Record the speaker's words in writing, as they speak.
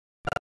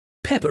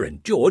Peppa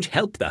and George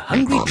help the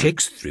hungry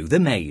chicks through the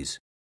maze.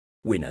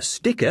 Win a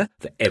sticker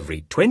for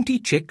every 20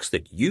 chicks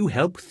that you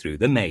help through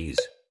the maze.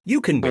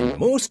 You can win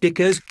more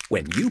stickers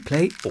when you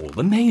play all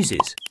the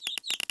mazes.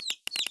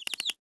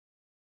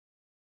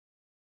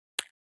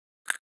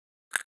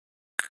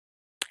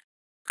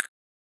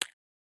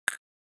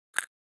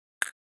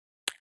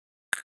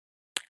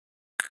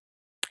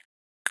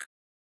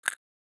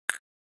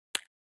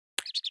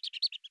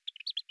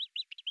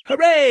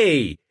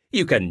 Hooray!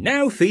 You can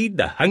now feed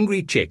the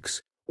hungry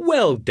chicks.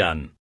 Well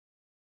done!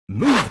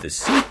 Move the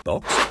seed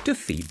box to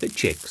feed the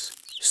chicks.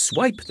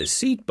 Swipe the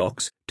seed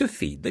box to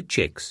feed the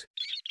chicks.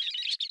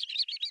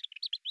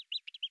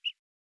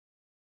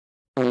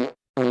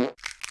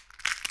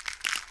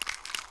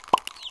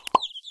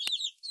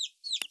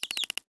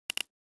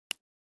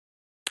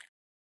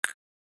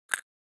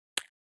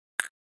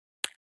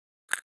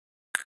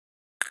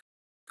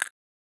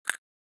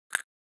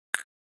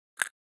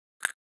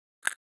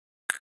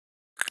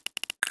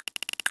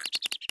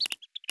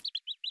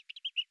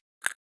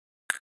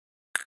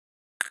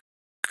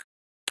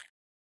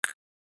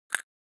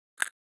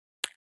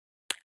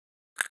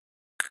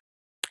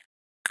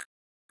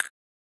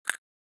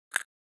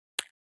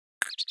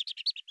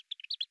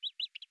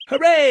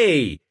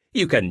 Hooray!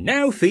 You can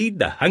now feed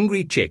the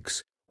hungry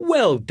chicks.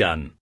 Well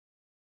done!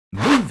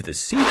 Move the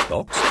seed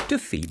box to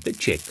feed the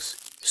chicks.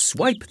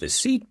 Swipe the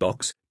seed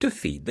box to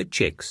feed the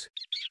chicks.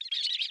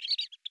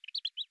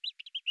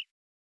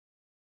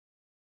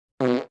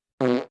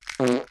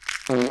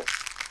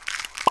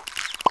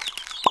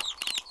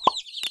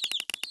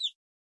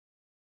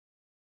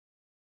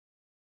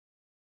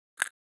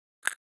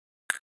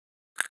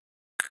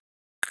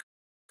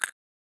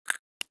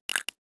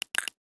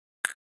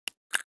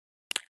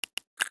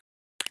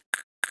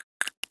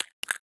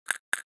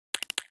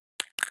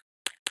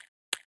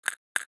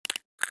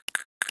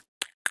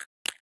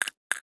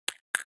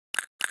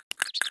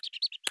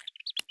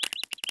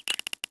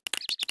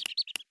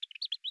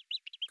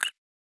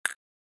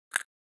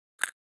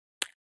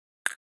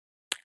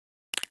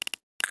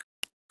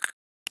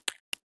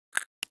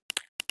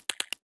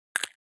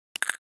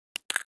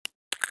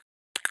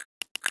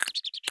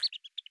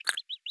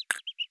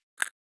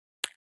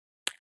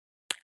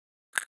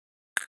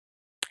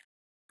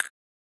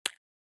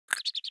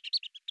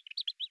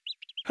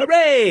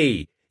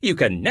 Hooray! You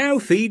can now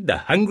feed the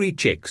hungry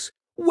chicks.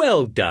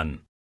 Well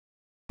done!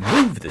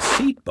 Move the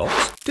seed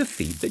box to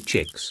feed the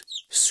chicks.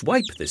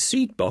 Swipe the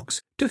seed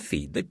box to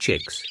feed the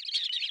chicks.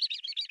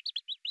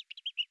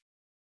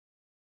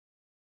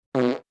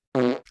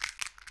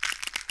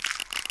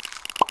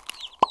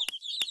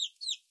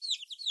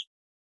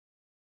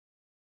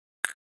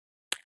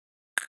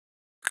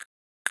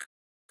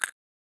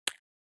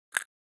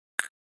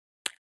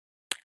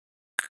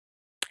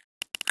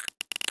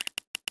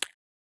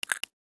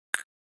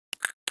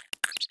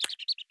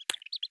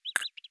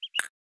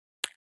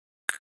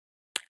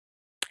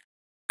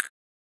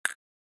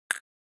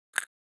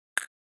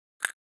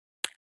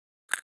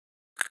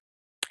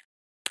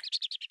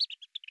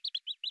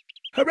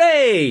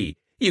 Hooray!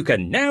 You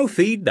can now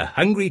feed the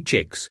hungry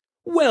chicks.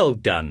 Well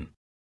done!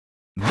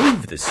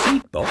 Move the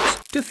seed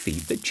box to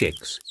feed the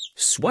chicks.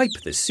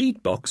 Swipe the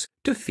seed box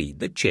to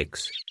feed the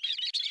chicks.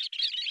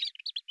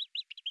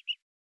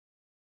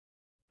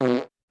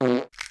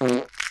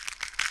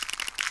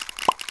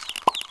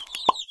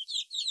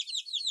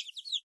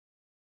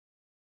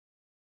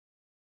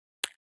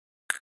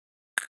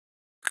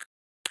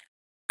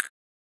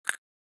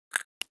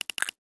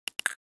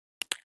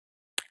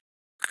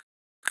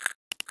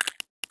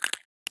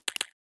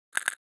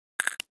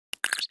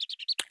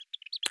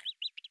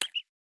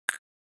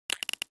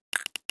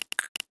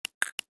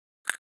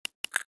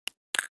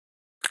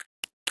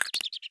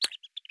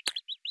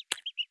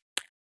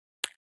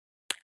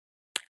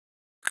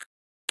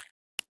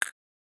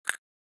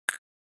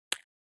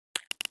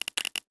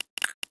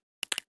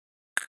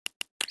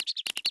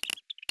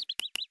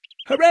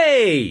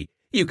 Hooray!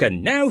 You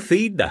can now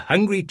feed the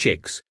hungry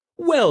chicks.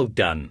 Well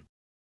done!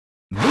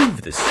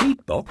 Move the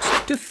seed box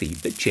to feed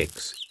the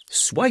chicks.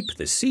 Swipe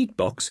the seed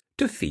box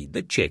to feed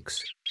the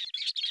chicks.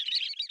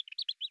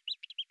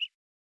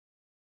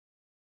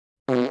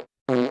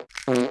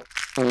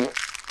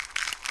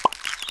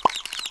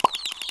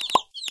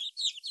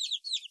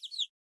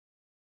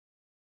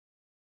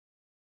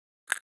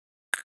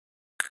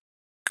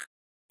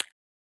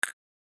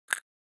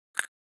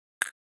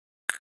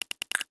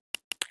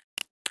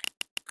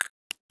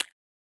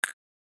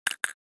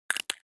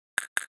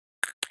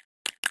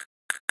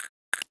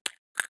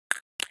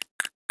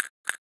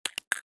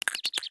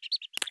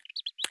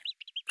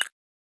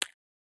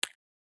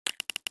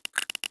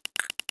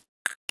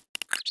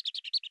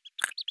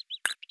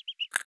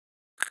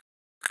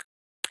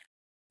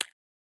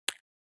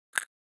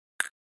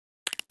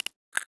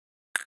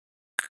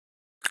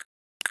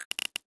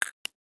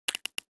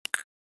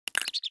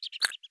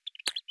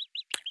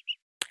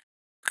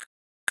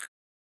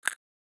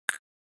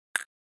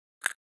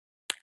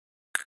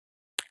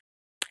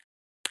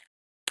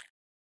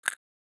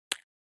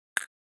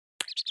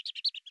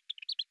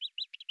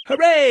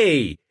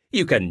 Hooray!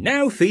 You can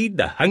now feed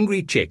the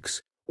hungry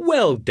chicks.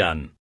 Well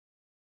done.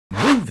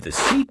 Move the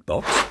seed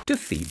box to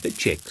feed the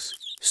chicks.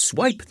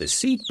 Swipe the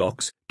seed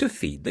box to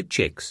feed the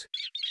chicks.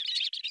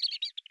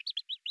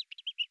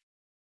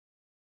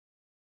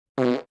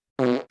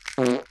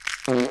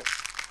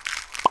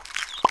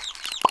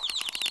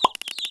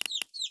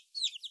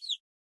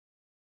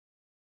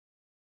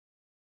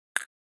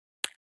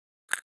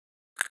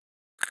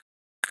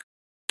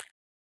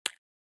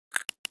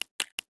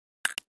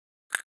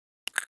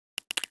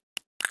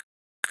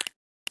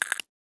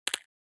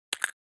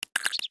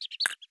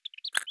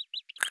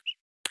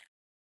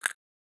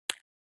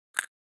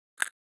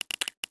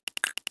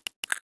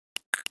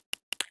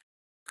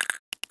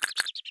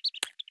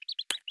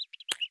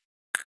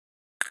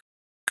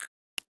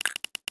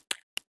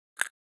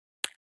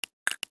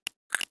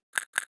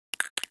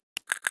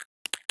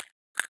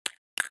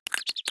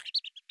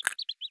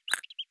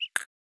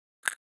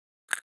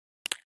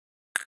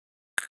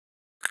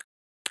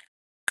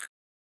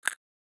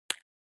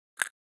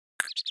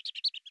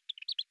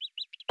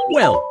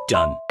 Well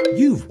done!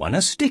 You've won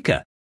a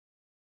sticker.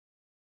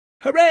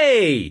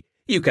 Hooray!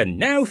 You can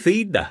now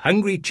feed the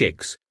hungry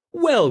chicks.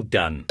 Well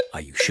done! Are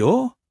you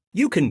sure?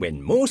 You can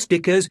win more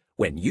stickers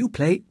when you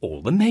play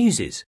all the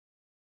mazes.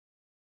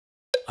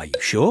 Are you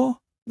sure?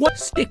 What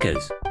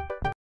stickers?